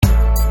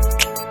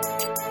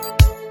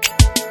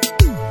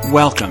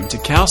Welcome to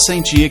Cal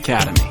St. G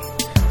Academy,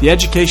 the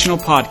educational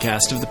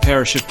podcast of the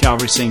parish of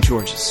Calvary St.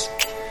 George's.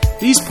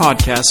 These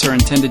podcasts are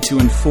intended to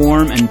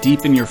inform and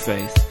deepen your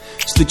faith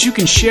so that you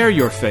can share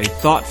your faith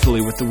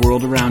thoughtfully with the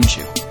world around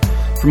you.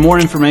 For more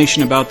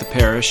information about the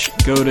parish,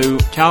 go to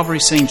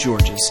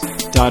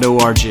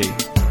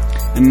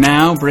calvarystgeorges.org. And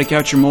now, break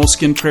out your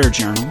moleskin prayer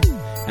journal,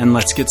 and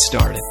let's get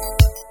started.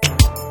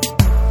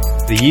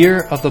 The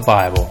Year of the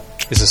Bible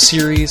is a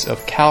series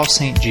of Cal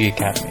St. G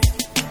Academy.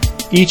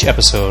 Each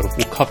episode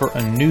will cover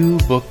a new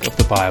book of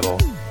the Bible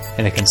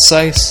in a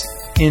concise,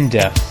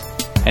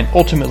 in-depth, and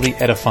ultimately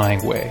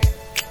edifying way.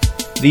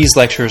 These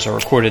lectures are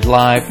recorded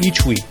live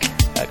each week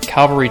at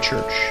Calvary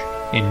Church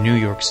in New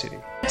York City.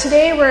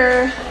 Today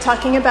we're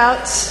talking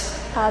about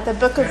the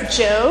book of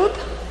Job,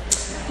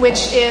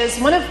 which is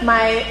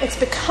it's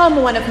become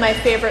one of my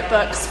favorite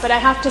books, but I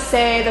have to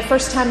say the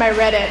first time I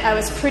read it, I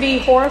was pretty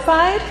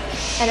horrified,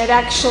 and it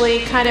actually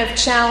kind of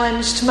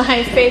challenged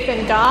my faith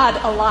in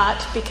God a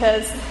lot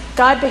because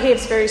God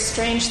behaves very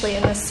strangely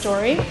in this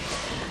story.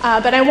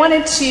 But I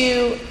wanted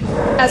to,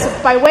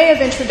 by way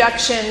of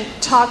introduction,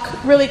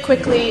 talk really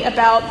quickly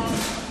about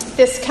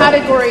this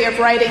category of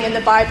writing in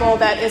the Bible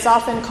that is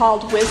often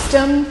called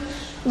wisdom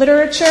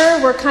literature.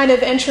 We're kind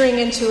of entering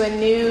into a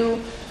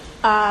new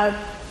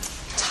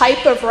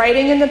type of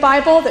writing in the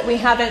Bible that we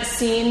haven't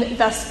seen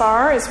thus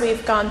far as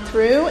we've gone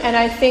through. And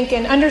I think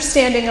in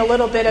understanding a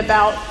little bit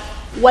about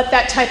what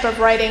that type of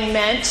writing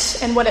meant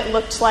and what it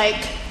looked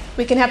like,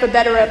 we can have a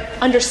better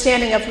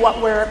understanding of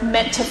what we're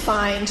meant to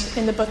find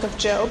in the book of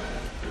Job.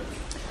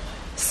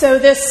 So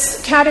this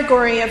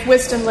category of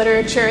wisdom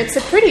literature, it's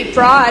a pretty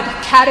broad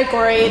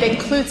category. It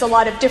includes a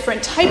lot of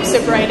different types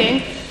of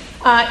writing.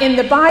 In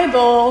the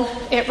Bible,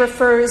 it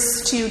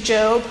refers to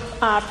Job,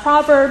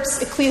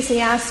 Proverbs,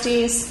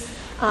 Ecclesiastes,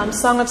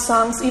 Song of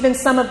Songs. Even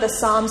some of the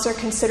Psalms are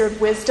considered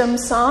wisdom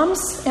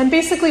psalms. And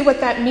basically what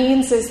that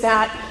means is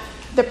that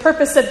the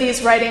purpose of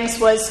these writings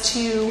was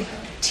to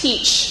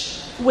teach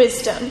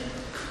wisdom.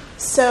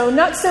 So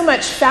not so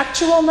much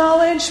factual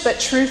knowledge, but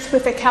truth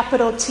with a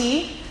capital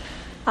T.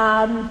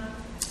 And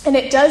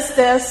it does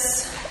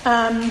this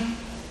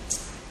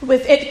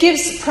it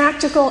gives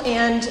practical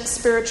and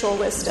spiritual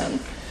wisdom.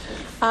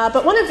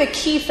 But one of the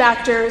key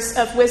factors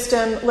of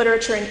wisdom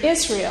literature in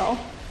Israel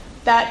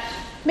that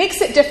makes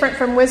it different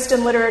from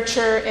wisdom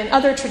literature in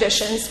other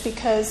traditions,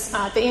 because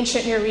the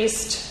ancient Near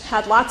East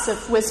had lots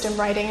of wisdom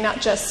writing, not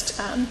just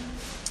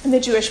in the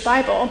Jewish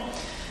Bible,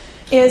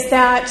 is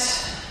that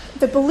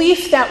the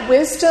belief that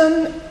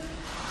wisdom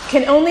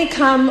can only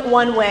come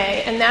one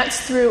way, and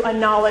that's through a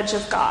knowledge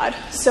of God.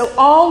 So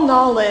all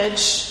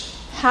knowledge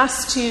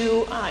has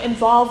to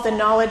involve the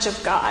knowledge of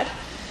God.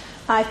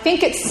 I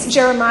think it's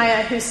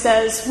Jeremiah who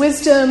says,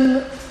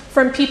 wisdom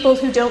from people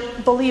who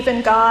don't believe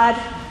in God,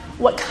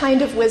 what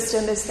kind of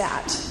wisdom is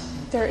that?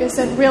 There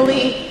isn't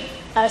really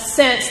a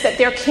sense that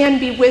there can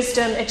be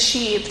wisdom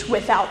achieved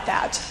without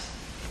that.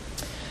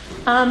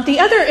 The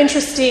other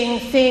interesting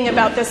thing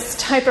about this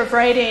type of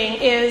writing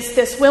is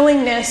this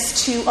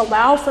willingness to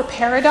allow for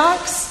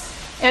paradox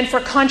and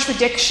for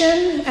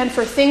contradiction and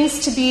for things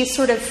to be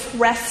sort of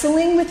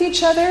wrestling with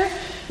each other.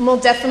 And we'll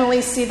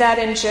definitely see that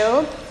in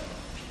Job.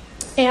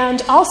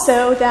 And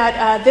also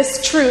that this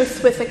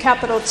truth with a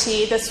capital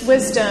T, this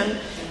wisdom,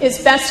 is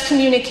best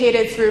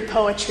communicated through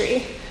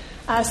poetry.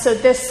 So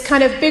this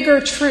kind of bigger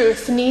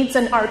truth needs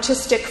an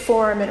artistic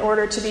form in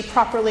order to be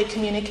properly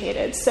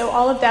communicated. So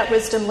all of that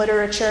wisdom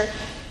literature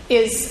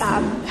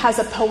has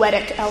a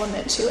poetic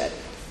element to it.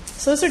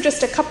 So those are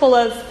just a couple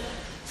of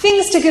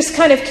things to just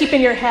kind of keep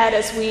in your head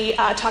as we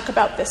talk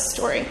about this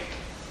story.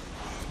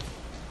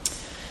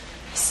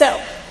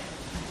 So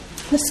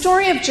the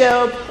story of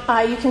Job,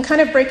 you can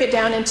kind of break it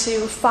down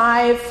into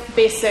 5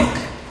 basic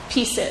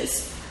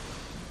pieces.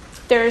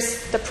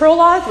 There's the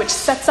prologue, which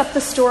sets up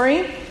the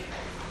story.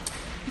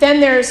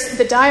 Then there's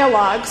the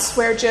dialogues,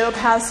 where Job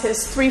has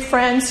his 3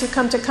 friends who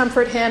come to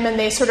comfort him, and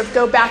they sort of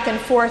go back and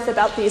forth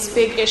about these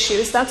big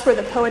issues. That's where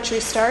the poetry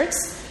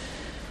starts.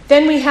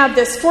 Then we have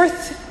this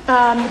 4th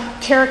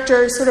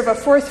character, sort of a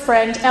 4th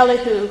friend,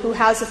 Elihu, who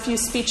has a few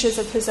speeches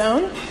of his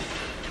own.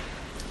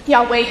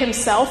 Yahweh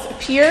himself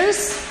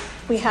appears.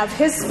 We have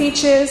his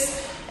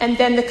speeches, and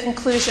then the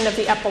conclusion of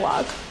the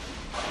epilogue.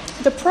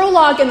 The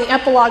prologue and the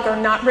epilogue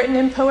are not written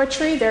in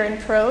poetry, they're in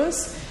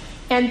prose.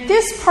 And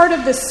this part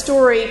of the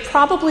story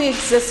probably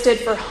existed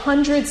for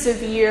hundreds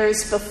of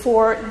years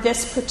before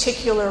this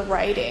particular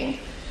writing.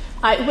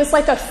 It was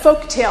like a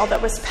folk tale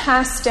that was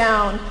passed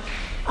down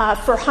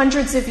for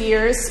hundreds of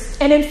years.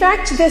 And in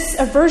fact,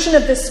 a version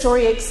of this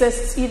story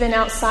exists even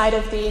outside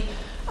of the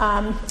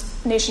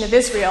nation of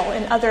Israel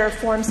in other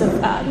forms of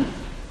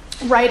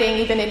writing,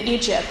 even in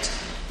Egypt.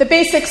 The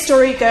basic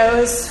story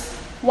goes,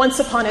 once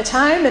upon a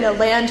time in a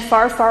land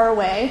far, far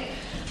away,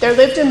 there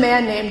lived a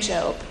man named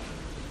Job.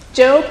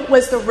 Job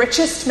was the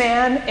richest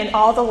man in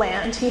all the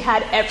land. He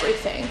had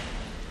everything.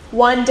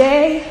 One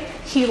day,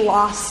 he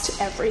lost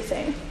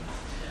everything.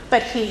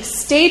 But he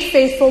stayed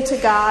faithful to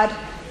God,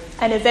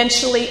 and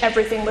eventually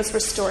everything was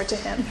restored to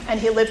him, and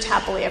he lived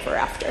happily ever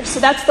after. So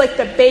that's like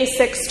the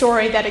basic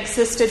story that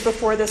existed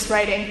before this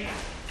writing.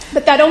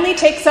 But that only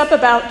takes up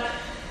about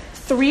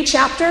 3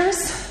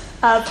 chapters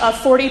of a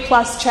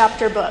 40-plus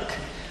chapter book.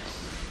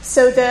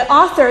 So the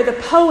author, the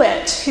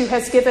poet who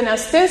has given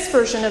us this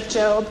version of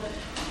Job,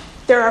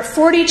 there are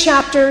 40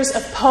 chapters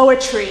of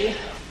poetry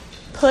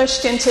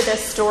pushed into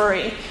this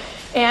story.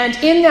 And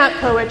in that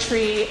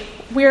poetry,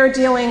 we're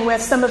dealing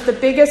with some of the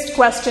biggest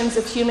questions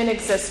of human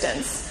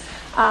existence.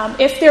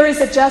 If there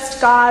is a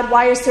just God,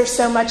 why is there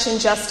so much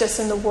injustice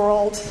in the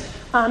world?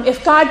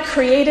 If God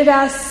created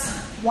us,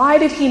 why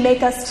did he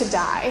make us to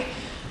die?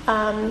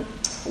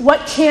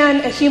 What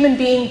can a human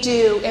being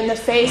do in the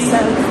face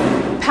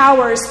of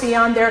powers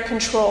beyond their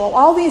control?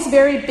 All these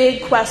very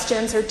big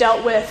questions are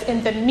dealt with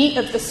in the meat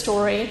of the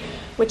story,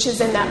 which is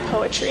in that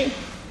poetry.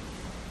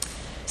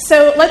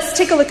 So let's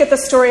take a look at the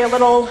story a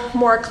little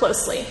more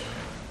closely.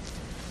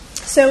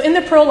 So in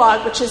the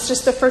prologue, which is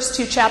just the first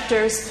 2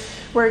 chapters,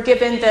 we're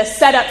given the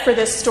setup for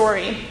this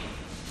story.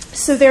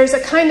 So there's a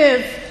kind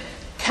of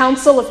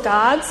council of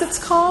gods, it's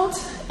called,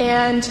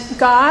 and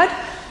God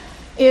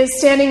is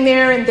standing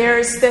there, and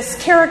there's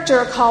this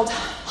character called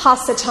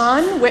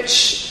Hasatan,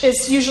 which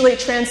is usually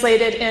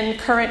translated in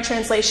current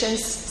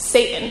translations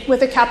Satan,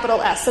 with a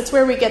capital S. That's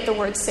where we get the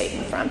word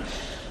Satan from.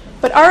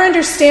 But our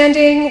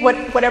understanding,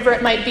 whatever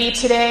it might be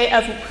today,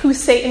 of who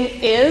Satan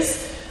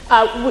is,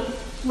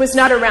 was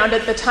not around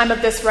at the time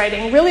of this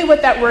writing. Really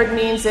what that word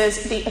means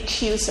is the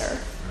accuser.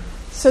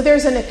 So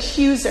there's an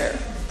accuser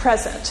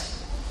present.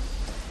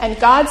 And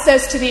God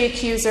says to the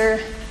accuser,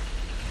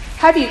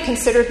 "Have you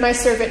considered my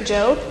servant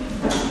Job?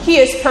 He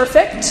is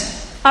perfect,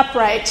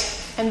 upright,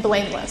 and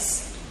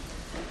blameless."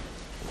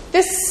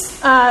 This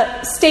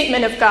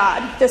statement of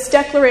God, this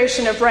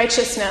declaration of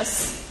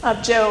righteousness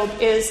of Job,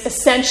 is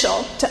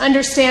essential to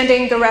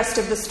understanding the rest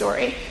of the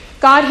story.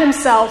 God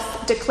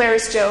himself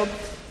declares Job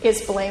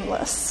is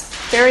blameless.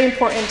 Very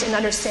important in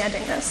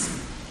understanding this.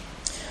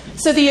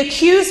 So the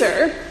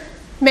accuser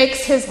makes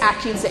his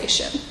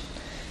accusation.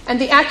 And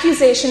the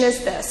accusation is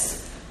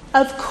this: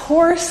 of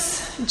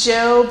course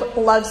Job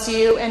loves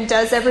you and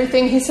does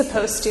everything he's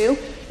supposed to.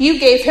 You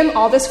gave him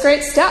all this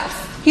great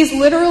stuff. He's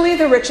literally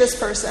the richest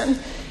person.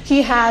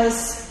 He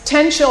has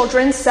 10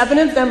 children, 7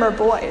 of them are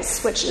boys,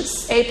 which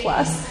is A+.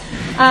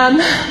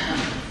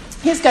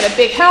 He's got a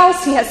big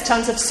house, he has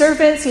tons of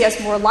servants, he has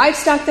more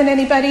livestock than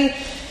anybody.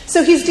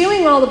 So he's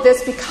doing all of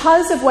this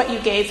because of what you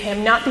gave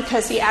him, not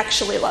because he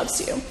actually loves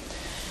you.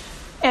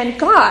 And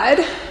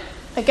God,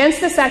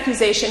 against this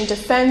accusation,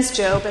 defends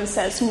Job and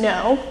says,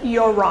 "No,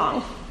 you're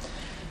wrong.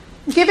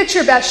 Give it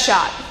your best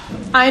shot.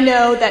 I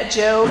know that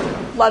Job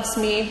loves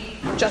me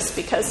just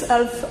because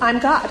I'm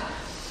God."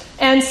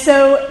 And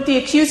so the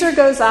accuser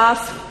goes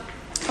off,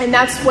 and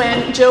that's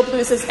when Job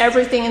loses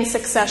everything in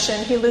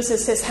succession. He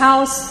loses his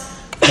house,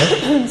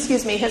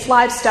 his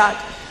livestock,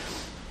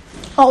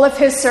 all of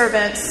his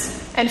servants,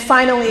 and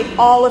finally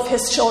all of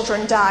his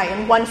children die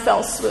in one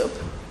fell swoop.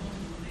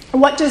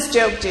 What does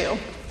Job do?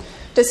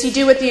 Does he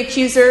do what the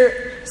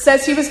accuser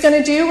says he was going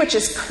to do, which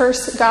is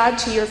curse God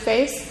to your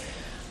face?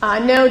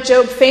 No,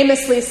 Job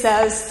famously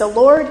says, "The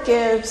Lord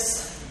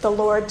gives, the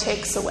Lord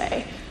takes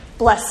away.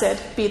 Blessed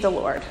be the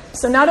Lord."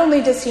 So not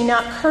only does he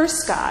not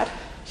curse God,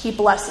 he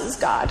blesses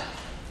God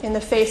in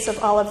the face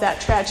of all of that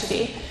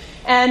tragedy.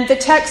 And the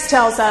text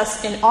tells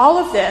us in all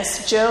of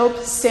this,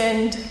 Job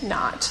sinned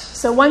not.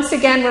 So once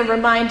again, we're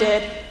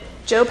reminded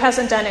Job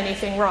hasn't done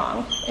anything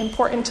wrong.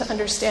 Important to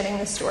understanding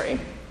the story.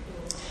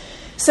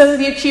 So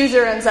the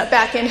accuser ends up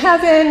back in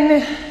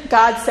heaven.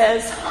 God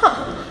says,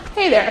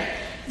 "Hey there,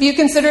 have you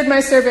considered my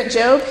servant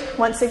Job?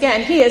 Once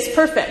again, he is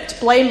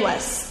perfect,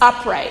 blameless,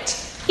 upright,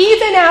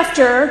 even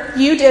after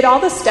you did all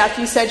the stuff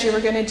you said you were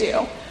going to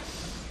do."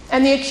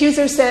 And the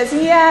accuser says,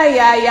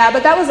 yeah,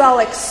 but that was all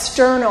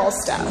external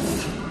stuff.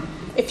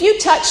 If you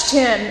touched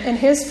him in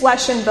his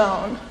flesh and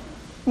bone,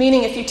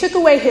 meaning if you took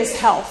away his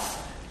health,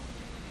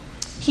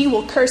 he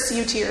will curse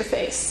you to your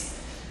face.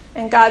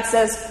 And God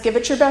says, "Give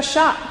it your best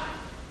shot."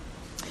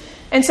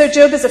 And so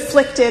Job is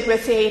afflicted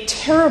with a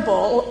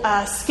terrible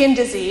skin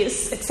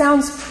disease. It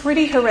sounds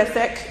pretty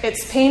horrific.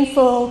 It's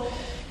painful.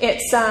 It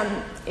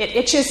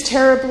itches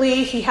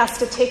terribly. He has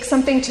to take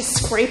something to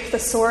scrape the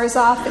sores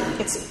off.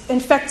 It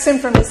infects him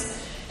from his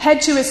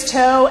head to his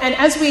toe. And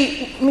as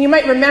you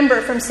might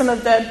remember from some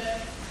of the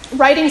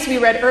writings we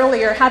read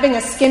earlier, having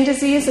a skin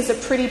disease is a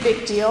pretty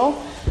big deal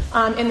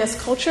in this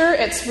culture.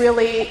 It's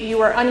really,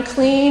 you are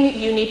unclean.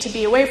 You need to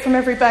be away from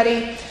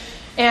everybody.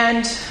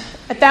 And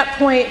at that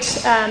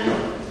point,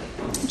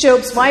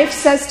 Job's wife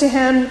says to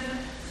him,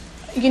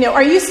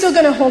 "Are you still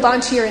going to hold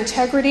on to your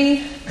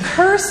integrity?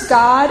 Curse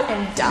God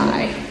and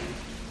die.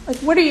 Like,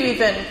 what are you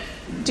even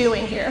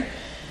doing here?"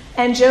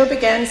 And Job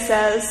again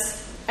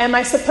says, "Am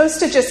I supposed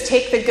to just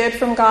take the good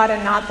from God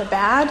and not the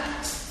bad?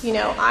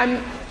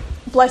 I'm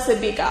blessed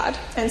be God."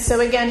 And so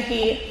again,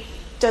 he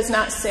does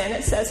not sin,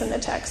 it says in the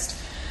text.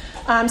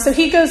 So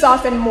he goes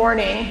off in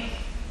mourning,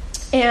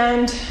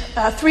 and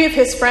 3 of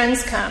his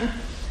friends come.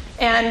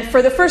 And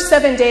for the first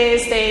 7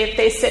 days,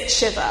 they sit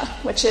Shiva,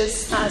 which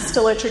is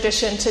still a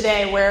tradition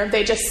today where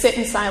they just sit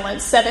in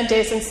silence 7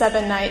 days and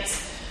 7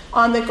 nights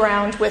on the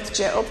ground with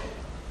Job.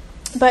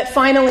 But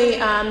finally,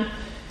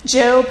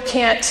 Job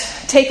can't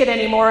take it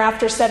anymore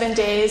after 7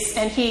 days,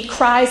 and he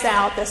cries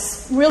out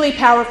this really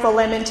powerful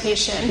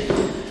lamentation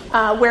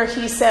where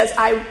he says,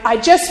 I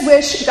just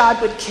wish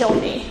God would kill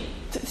me.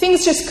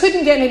 Things just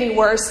couldn't get any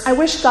worse. I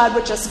wish God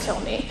would just kill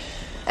me.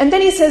 And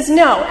then he says,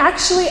 no,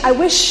 actually, I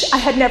wish I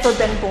had never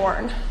been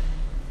born.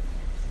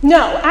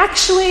 No,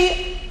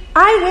 actually,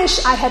 I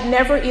wish I had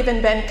never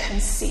even been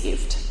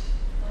conceived.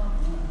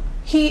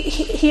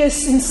 He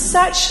is in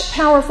such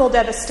powerful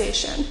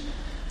devastation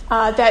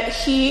that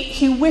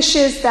he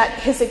wishes that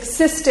his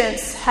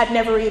existence had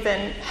never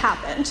even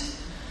happened.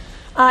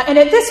 And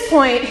at this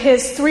point,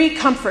 his 3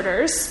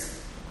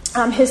 comforters,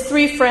 his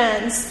 3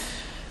 friends,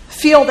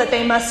 feel that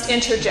they must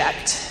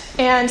interject.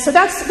 And so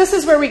this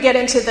is where we get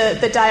into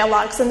the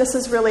dialogues, and this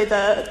is really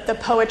the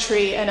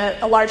poetry and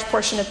a large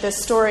portion of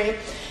this story.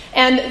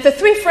 And the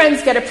 3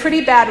 friends get a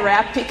pretty bad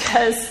rap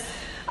because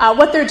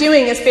what they're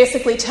doing is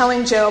basically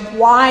telling Job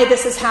why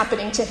this is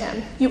happening to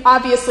him. You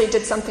obviously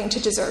did something to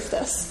deserve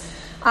this.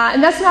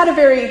 And that's not a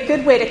very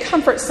good way to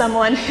comfort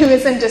someone who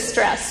is in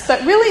distress.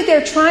 But really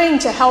they're trying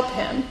to help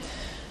him.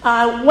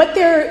 What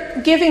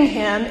they're giving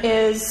him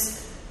is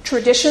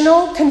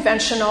traditional,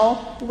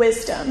 conventional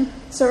wisdom.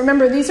 So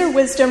remember, these are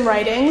wisdom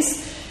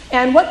writings.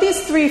 And what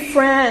these 3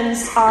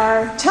 friends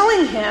are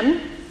telling him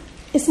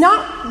is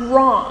not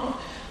wrong.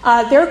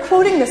 They're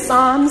quoting the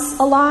Psalms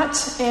a lot,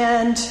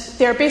 and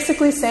they're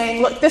basically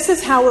saying, look, this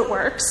is how it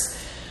works.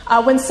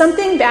 When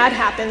something bad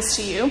happens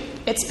to you,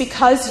 it's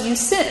because you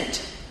sinned.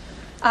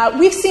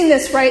 We've seen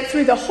this right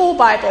through the whole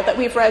Bible that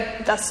we've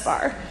read thus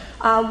far.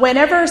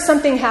 Whenever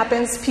something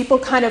happens, people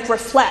kind of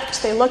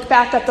reflect. They look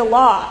back at the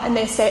law and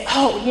they say,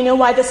 oh, you know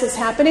why this is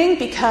happening?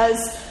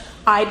 Because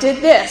I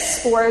did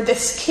this, or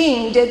this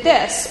king did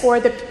this, or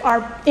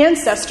our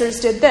ancestors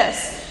did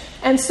this.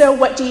 And so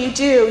what do?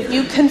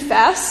 You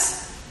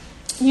confess,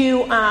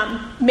 you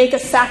make a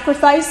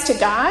sacrifice to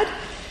God,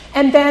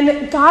 and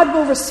then God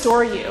will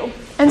restore you.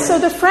 And so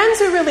the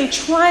friends are really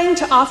trying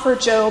to offer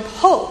Job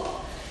hope.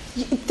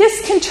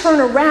 This can turn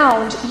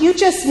around. You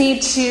just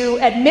need to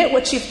admit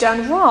what you've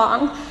done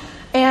wrong.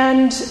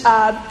 And,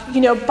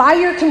 by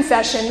your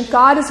confession,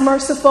 God is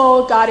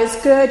merciful, God is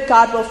good,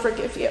 God will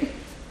forgive you.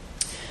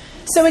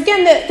 So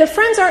again, the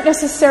friends aren't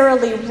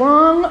necessarily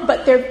wrong,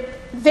 but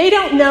they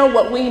don't know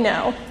what we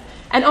know.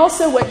 And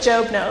also what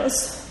Job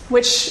knows,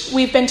 which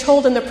we've been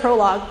told in the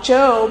prologue,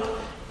 Job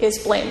is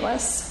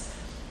blameless.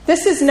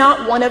 This is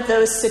not one of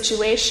those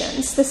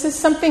situations. This is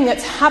something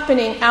that's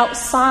happening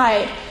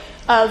outside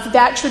of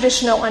that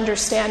traditional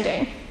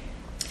understanding.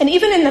 And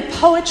even in the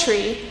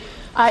poetry,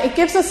 it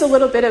gives us a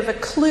little bit of a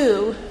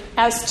clue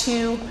as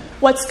to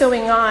what's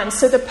going on.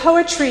 So the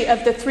poetry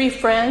of the 3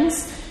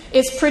 friends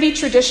is pretty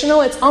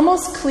traditional. It's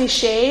almost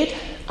cliched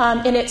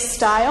in its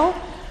style.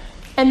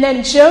 And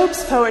then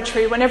Job's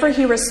poetry, whenever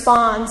he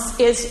responds,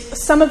 is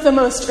some of the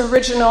most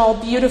original,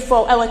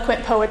 beautiful,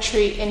 eloquent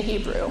poetry in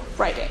Hebrew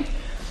writing.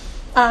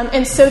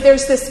 And so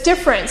there's this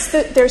difference.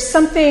 There's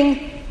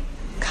something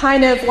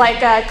kind of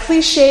like a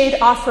cliched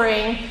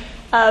offering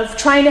of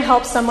trying to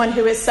help someone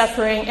who is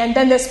suffering, and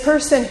then this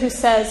person who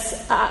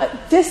says,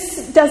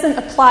 this doesn't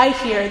apply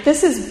here.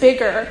 This is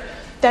bigger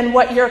than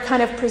what you're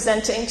kind of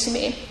presenting to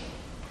me.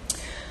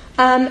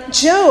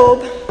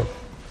 Job,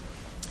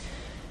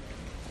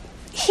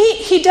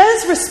 he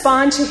does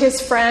respond to his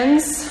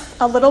friends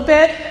a little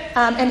bit,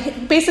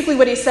 and basically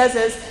what he says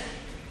is,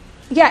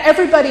 yeah,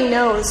 everybody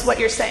knows what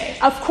you're saying.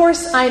 Of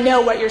course I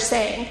know what you're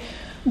saying,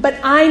 but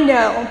I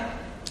know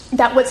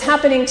that what's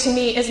happening to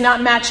me is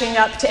not matching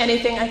up to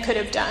anything I could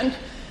have done.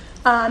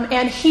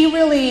 And he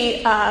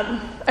really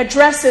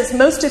addresses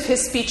most of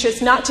his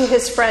speeches not to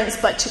his friends,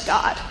 but to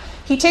God.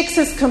 He takes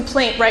his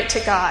complaint right to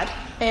God.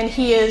 And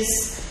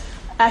he's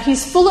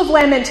full of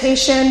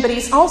lamentation, but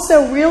he's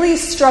also really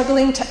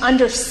struggling to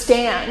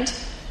understand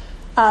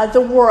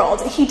the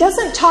world. He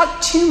doesn't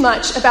talk too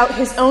much about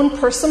his own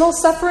personal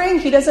suffering.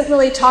 He doesn't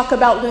really talk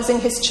about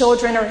losing his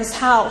children or his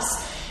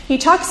house. He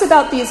talks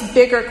about these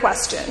bigger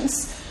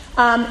questions.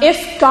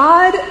 If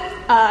God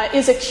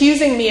is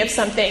accusing me of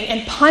something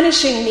and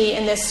punishing me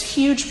in this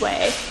huge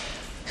way,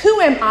 who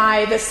am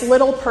I, this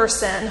little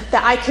person,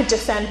 that I could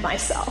defend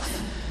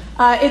myself?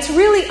 It's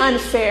really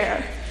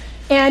unfair.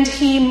 And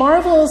he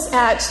marvels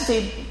at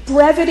the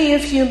brevity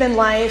of human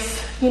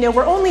life.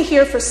 We're only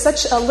here for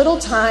such a little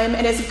time,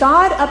 and is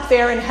God up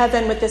there in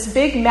heaven with this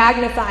big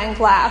magnifying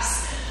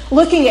glass,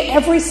 looking at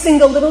every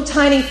single little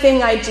tiny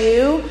thing I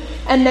do,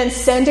 and then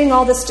sending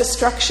all this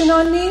destruction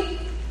on me?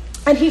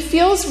 And he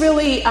feels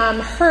really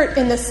hurt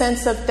in the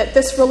sense of that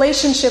this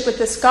relationship with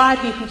this God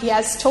he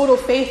has total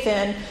faith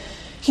in,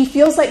 he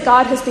feels like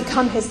God has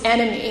become his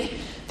enemy,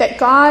 that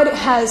God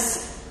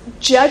has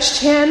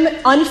judged him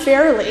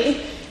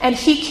unfairly, and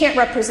he can't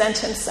represent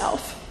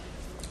himself.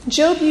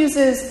 Job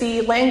uses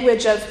the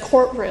language of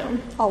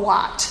courtroom a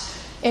lot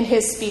in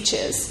his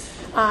speeches.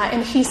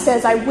 And he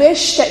says, I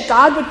wish that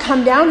God would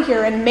come down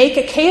here and make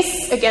a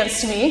case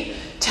against me.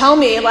 Tell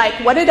me,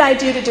 what did I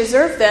do to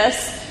deserve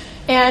this?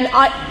 And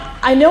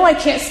I know I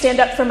can't stand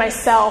up for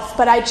myself,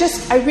 but I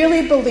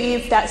really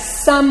believe that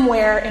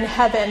somewhere in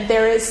heaven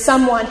there is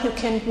someone who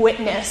can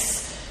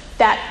witness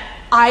that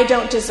I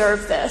don't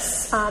deserve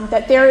this,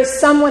 that there is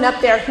someone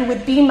up there who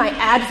would be my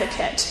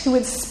advocate, who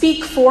would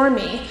speak for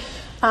me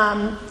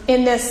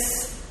in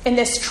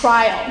this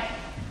trial.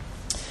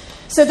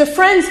 So the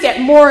friends get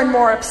more and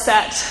more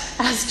upset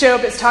as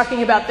Job is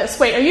talking about this.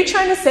 Wait, are you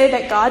trying to say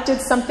that God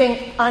did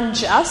something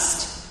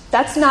unjust?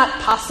 That's not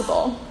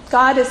possible.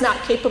 God is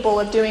not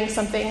capable of doing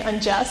something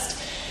unjust.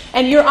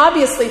 And you're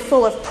obviously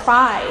full of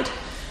pride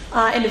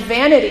and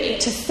vanity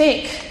to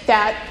think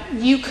that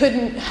you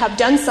couldn't have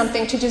done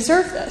something to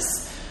deserve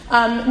this.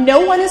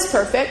 No one is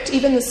perfect.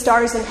 Even the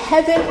stars in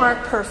heaven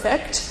aren't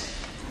perfect.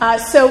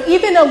 So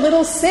even a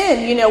little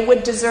sin,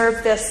 would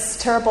deserve this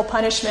terrible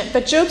punishment.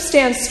 But Job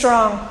stands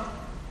strong.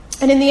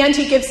 And in the end,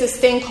 he gives this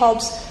thing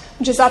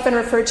which is often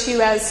referred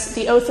to as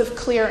the oath of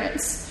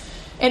clearance.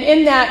 And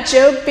in that,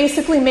 Job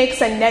basically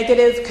makes a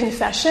negative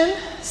confession.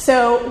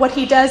 So what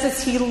he does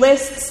is he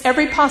lists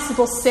every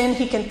possible sin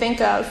he can think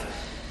of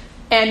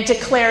and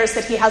declares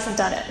that he hasn't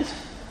done it.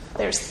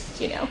 There's,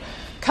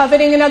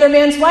 coveting another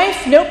man's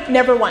wife? Nope,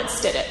 never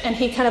once did it. And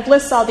he kind of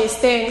lists all these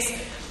things.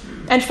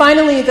 And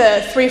finally,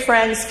 the three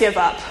friends give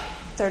up.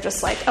 They're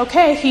just like,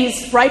 okay,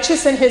 he's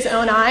righteous in his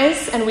own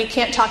eyes, and we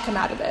can't talk him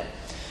out of it.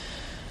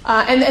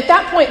 And at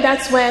that point,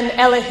 that's when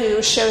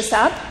Elihu shows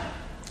up.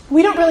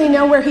 We don't really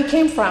know where he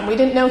came from. We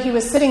didn't know he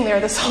was sitting there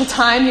this whole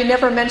time. You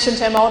never mentioned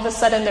him. All of a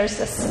sudden, there's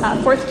this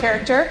fourth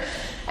character.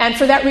 And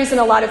for that reason,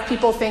 a lot of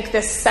people think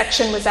this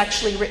section was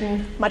actually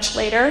written much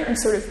later and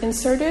sort of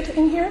inserted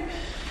in here.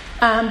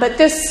 But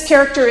this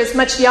character is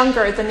much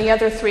younger than the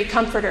other three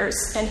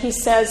comforters. And he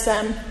says,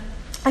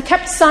 I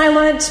kept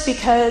silent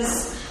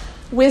because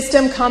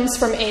wisdom comes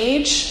from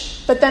age.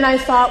 But then I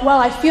thought, well,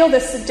 I feel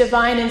this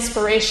divine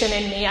inspiration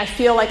in me. I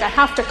feel like I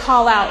have to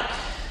call out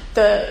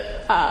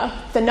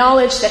the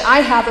knowledge that I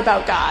have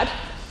about God.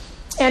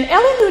 And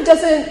Elihu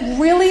doesn't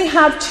really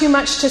have too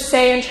much to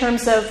say in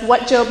terms of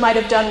what Job might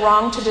have done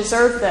wrong to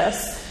deserve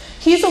this.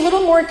 He's a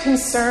little more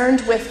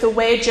concerned with the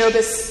way Job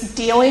is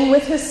dealing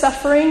with his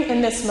suffering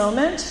in this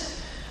moment,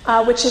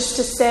 which is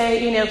to say,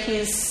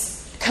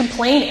 he's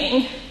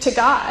complaining to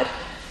God.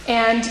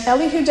 And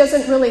Elihu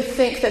doesn't really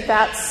think that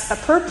that's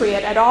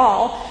appropriate at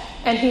all.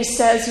 And he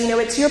says,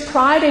 it's your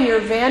pride and your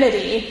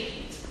vanity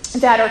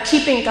that are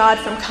keeping God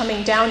from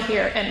coming down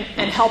here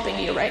and helping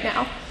you right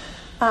now.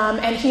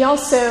 And he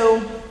also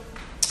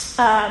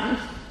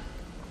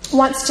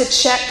wants to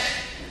check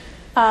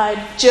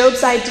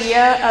Job's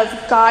idea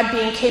of God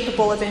being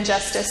capable of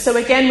injustice. So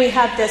again, we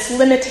have this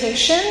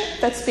limitation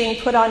that's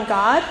being put on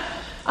God.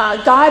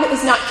 God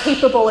is not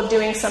capable of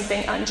doing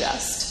something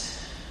unjust.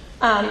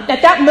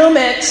 At that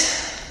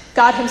moment,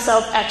 God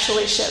himself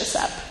actually shows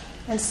up.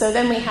 And so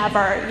then we have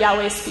our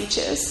Yahweh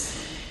speeches.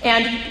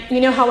 And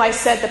you know how I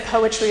said the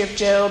poetry of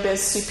Job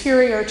is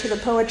superior to the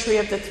poetry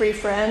of the three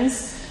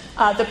friends?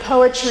 The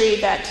poetry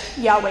that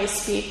Yahweh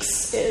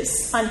speaks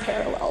is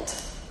unparalleled.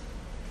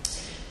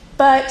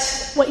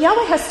 But what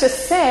Yahweh has to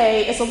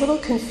say is a little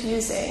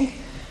confusing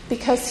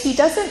because he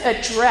doesn't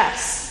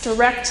address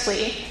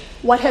directly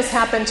what has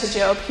happened to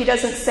Job. He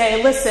doesn't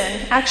say,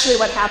 listen, actually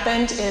what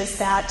happened is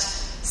that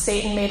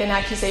Satan made an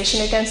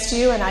accusation against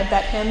you, and I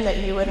bet him that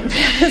you wouldn't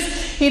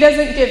pass. He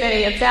doesn't give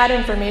any of that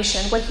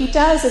information. What he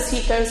does is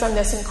he goes on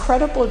this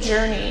incredible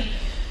journey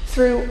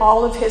through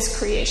all of his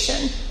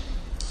creation,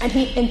 and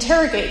he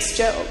interrogates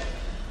Job.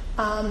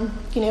 Are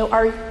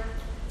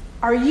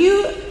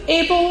you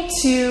able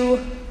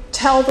to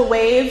tell the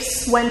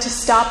waves when to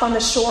stop on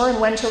the shore and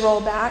when to roll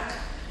back?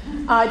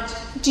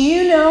 Do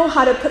you know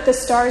how to put the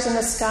stars in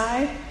the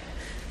sky?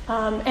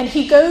 And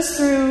he goes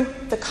through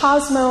the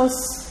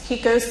cosmos. He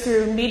goes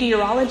through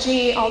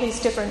meteorology, all these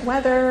different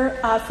weather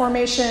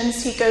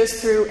formations. He goes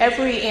through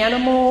every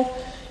animal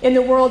in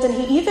the world, and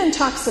he even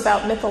talks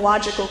about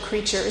mythological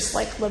creatures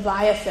like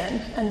Leviathan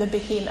and the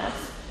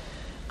behemoth.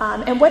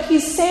 And what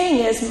he's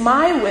saying is,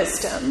 my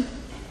wisdom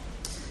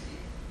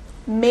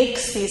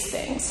makes these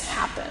things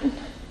happen.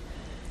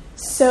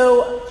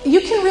 So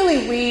you can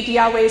really read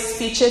Yahweh's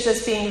speeches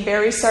as being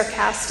very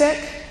sarcastic.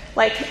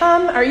 Like,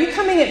 are you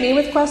coming at me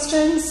with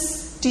questions?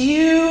 Do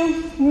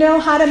you know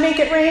how to make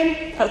it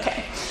rain?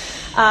 Okay.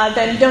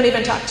 Then don't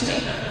even talk to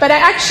me. But I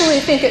actually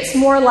think it's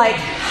more like,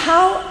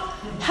 how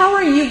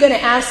are you going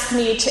to ask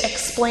me to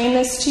explain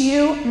this to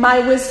you? My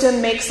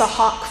wisdom makes a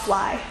hawk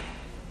fly.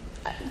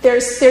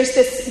 There's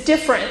this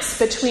difference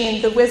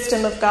between the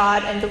wisdom of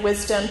God and the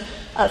wisdom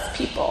of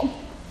people.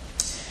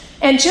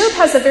 And Job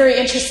has a very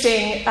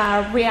interesting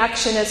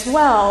reaction as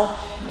well,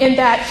 in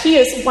that he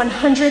is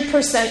 100%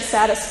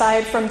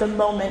 satisfied from the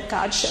moment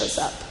God shows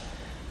up.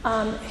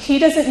 He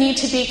doesn't need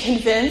to be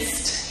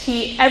convinced.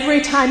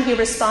 Every time he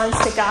responds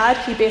to God,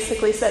 he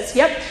basically says,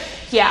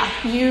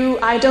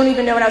 I don't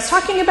even know what I was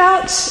talking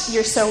about.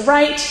 You're so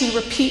right. He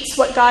repeats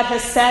what God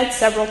has said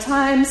several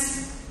times.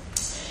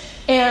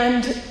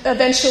 And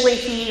eventually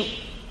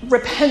he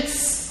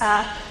repents.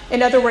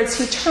 In other words,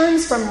 he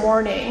turns from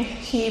mourning.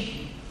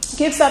 He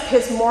gives up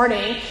his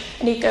mourning,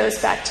 and he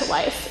goes back to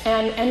life.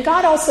 And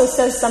God also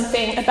says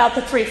something about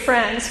the 3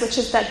 friends, which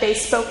is that they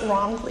spoke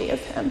wrongly of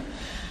him.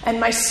 And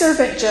my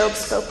servant Job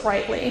spoke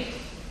rightly.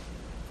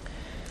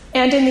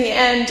 And in the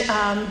end,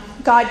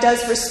 God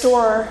does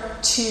restore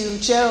to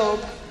Job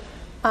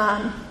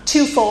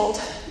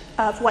twofold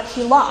of what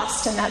he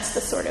lost, and that's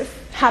the sort of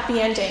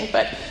happy ending.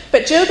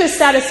 But Job is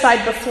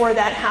satisfied before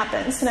that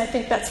happens, and I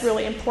think that's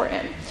really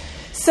important.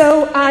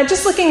 So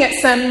just looking at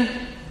some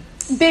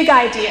big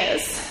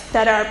ideas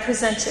that are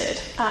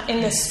presented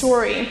in this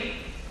story,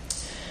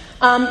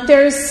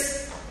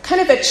 there's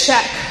kind of a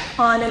check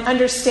on an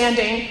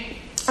understanding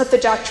of the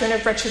doctrine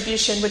of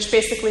retribution, which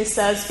basically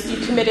says if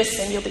you commit a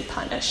sin, you'll be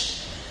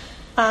punished.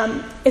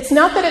 It's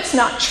not that it's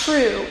not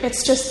true,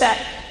 it's just that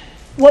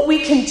what we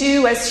can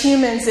do as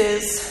humans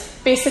is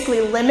basically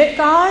limit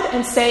God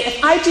and say,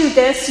 if I do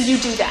this, you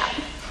do that.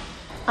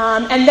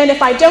 And then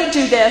if I don't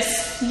do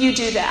this, you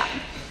do that.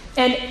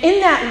 And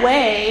in that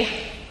way,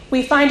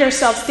 we find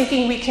ourselves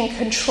thinking we can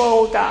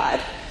control God,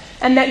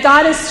 and that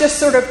God is just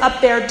sort of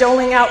up there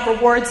doling out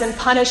rewards and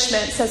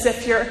punishments as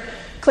if you're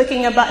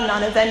clicking a button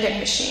on a vending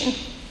machine.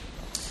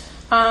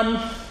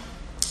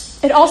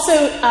 It also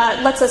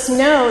lets us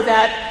know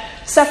that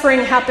suffering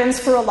happens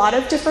for a lot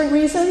of different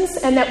reasons,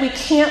 and that we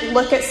can't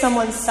look at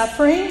someone's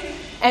suffering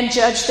and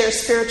judge their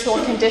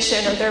spiritual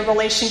condition or their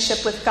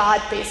relationship with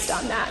God based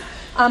on that.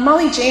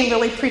 Molly Jane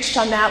really preached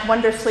on that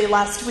wonderfully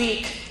last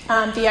week,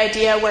 the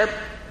idea where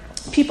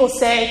people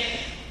say,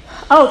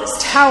 oh,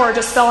 this tower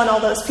just fell on all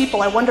those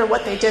people. I wonder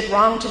what they did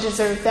wrong to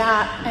deserve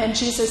that. And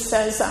Jesus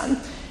says,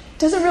 it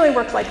doesn't really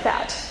work like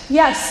that.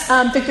 Yes,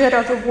 the good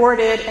are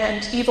rewarded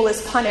and evil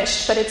is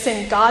punished, but it's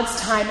in God's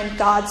time and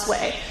God's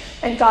way.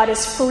 And God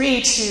is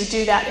free to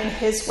do that in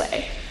his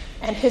way.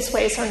 And his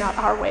ways are not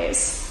our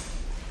ways.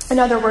 In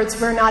other words,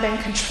 we're not in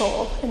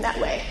control in that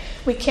way.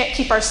 We can't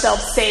keep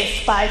ourselves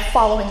safe by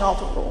following all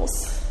the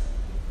rules.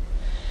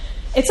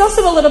 It's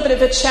also a little bit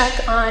of a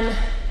check on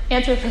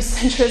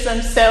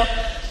anthropocentrism. So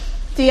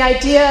the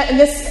idea, and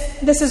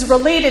this is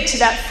related to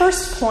that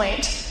first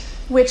point,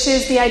 which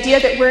is the idea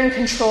that we're in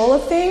control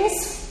of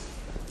things.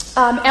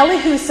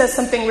 Elihu says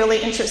something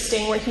really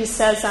interesting where he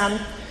says,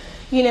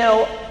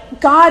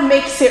 God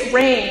makes it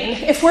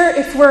rain. If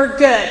we're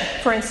good,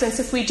 for instance,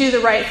 if we do the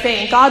right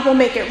thing, God will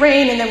make it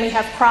rain, and then we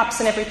have crops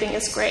and everything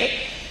is great.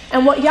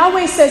 And what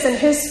Yahweh says in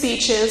his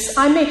speech is,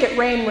 I make it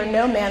rain where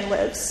no man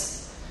lives.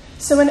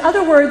 So in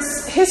other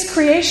words, his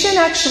creation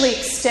actually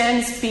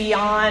extends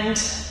beyond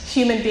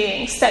human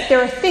beings, that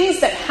there are things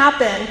that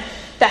happen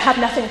that have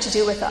nothing to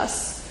do with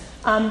us,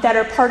 that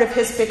are part of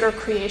his bigger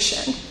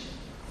creation.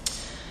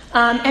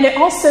 And it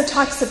also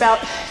talks about,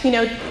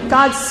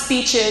 God's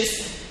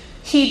speeches.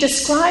 He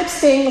describes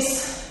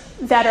things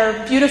that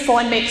are beautiful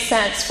and make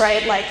sense,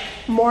 right? Like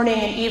morning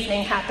and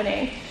evening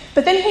happening.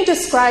 But then he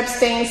describes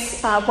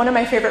things, one of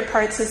my favorite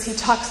parts is he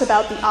talks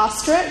about the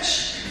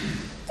ostrich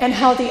and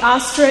how the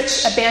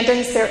ostrich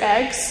abandons their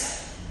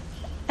eggs.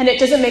 And it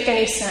doesn't make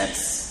any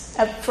sense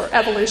for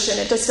evolution.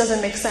 It just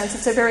doesn't make sense.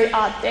 It's a very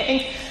odd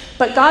thing.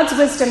 But God's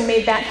wisdom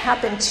made that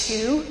happen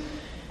too.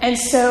 And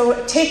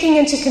so taking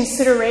into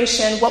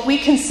consideration what we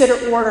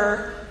consider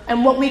order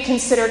and what we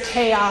consider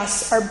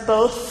chaos are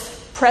both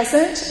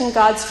present in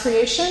God's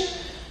creation.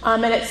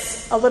 And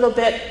it's a little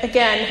bit,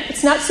 again,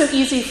 it's not so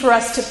easy for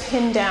us to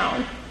pin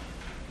down.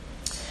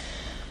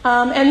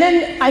 And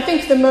then I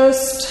think the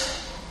most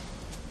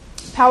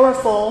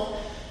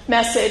powerful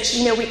message,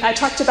 I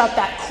talked about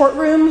that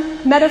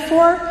courtroom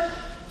metaphor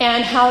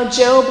and how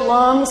Job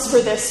longs for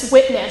this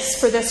witness,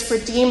 for this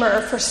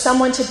redeemer, for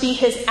someone to be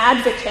his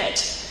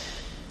advocate.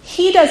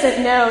 He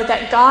doesn't know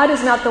that God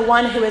is not the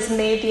one who has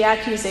made the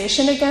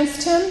accusation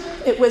against him.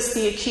 It was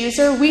the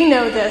accuser. We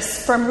know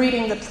this from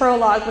reading the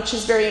prologue, which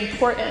is very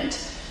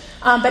important.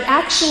 But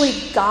actually,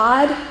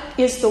 God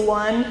is the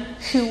one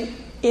who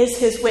is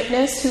his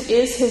witness, who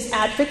is his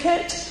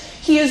advocate.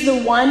 He is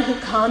the one who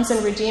comes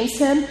and redeems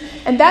him.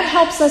 And that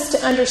helps us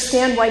to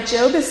understand why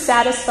Job is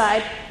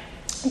satisfied.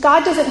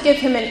 God doesn't give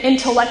him an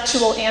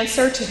intellectual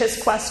answer to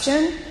his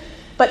question,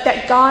 but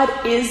that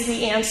God is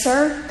the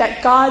answer,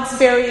 that God's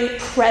very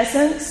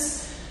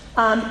presence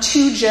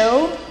to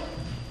Job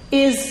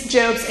is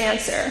Job's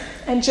answer.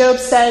 And Job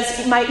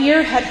says, my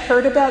ear had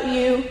heard about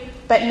you,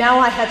 but now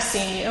I have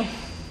seen you,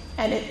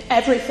 and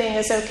everything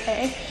is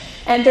okay.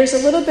 And there's a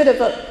little bit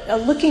of a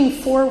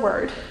looking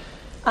forward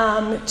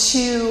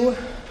to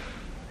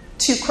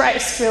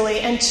Christ, really,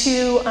 and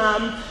to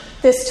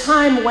this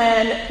time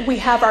when we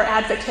have our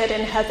advocate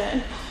in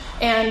heaven.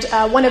 And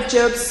one of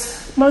Job's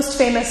most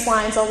famous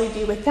lines, I'll leave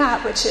you with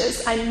that, which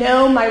is, I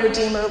know my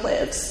Redeemer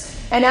lives,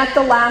 and at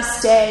the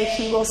last day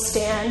he will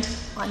stand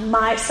on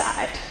my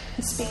side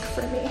and speak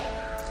for me.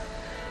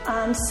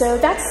 So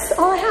that's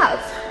all I have.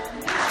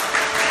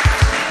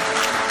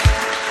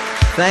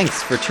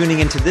 Thanks for tuning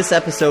into this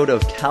episode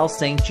of Cal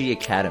St. G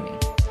Academy.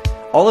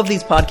 All of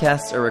these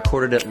podcasts are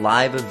recorded at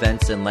live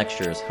events and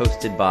lectures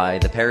hosted by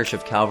the Parish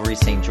of Calvary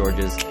St.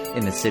 George's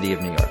in the city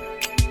of New York.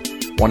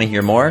 Want to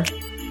hear more?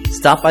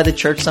 Stop by the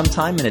church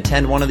sometime and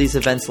attend one of these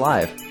events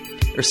live,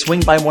 or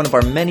swing by one of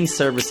our many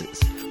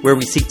services where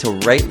we seek to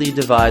rightly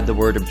divide the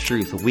word of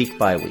truth week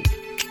by week,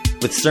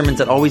 with sermons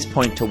that always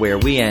point to where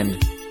we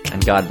end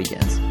and God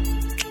begins.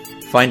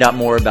 Find out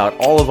more about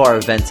all of our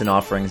events and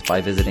offerings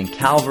by visiting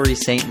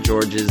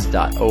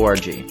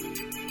calvarystgeorges.org.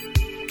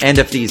 And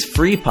if these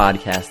free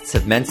podcasts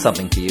have meant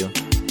something to you,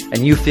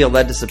 and you feel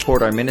led to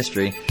support our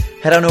ministry,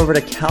 head on over to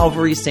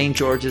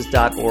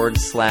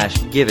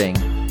calvarystgeorges.org/giving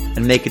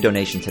and make a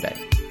donation today.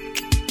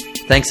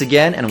 Thanks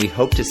again, and we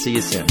hope to see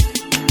you soon.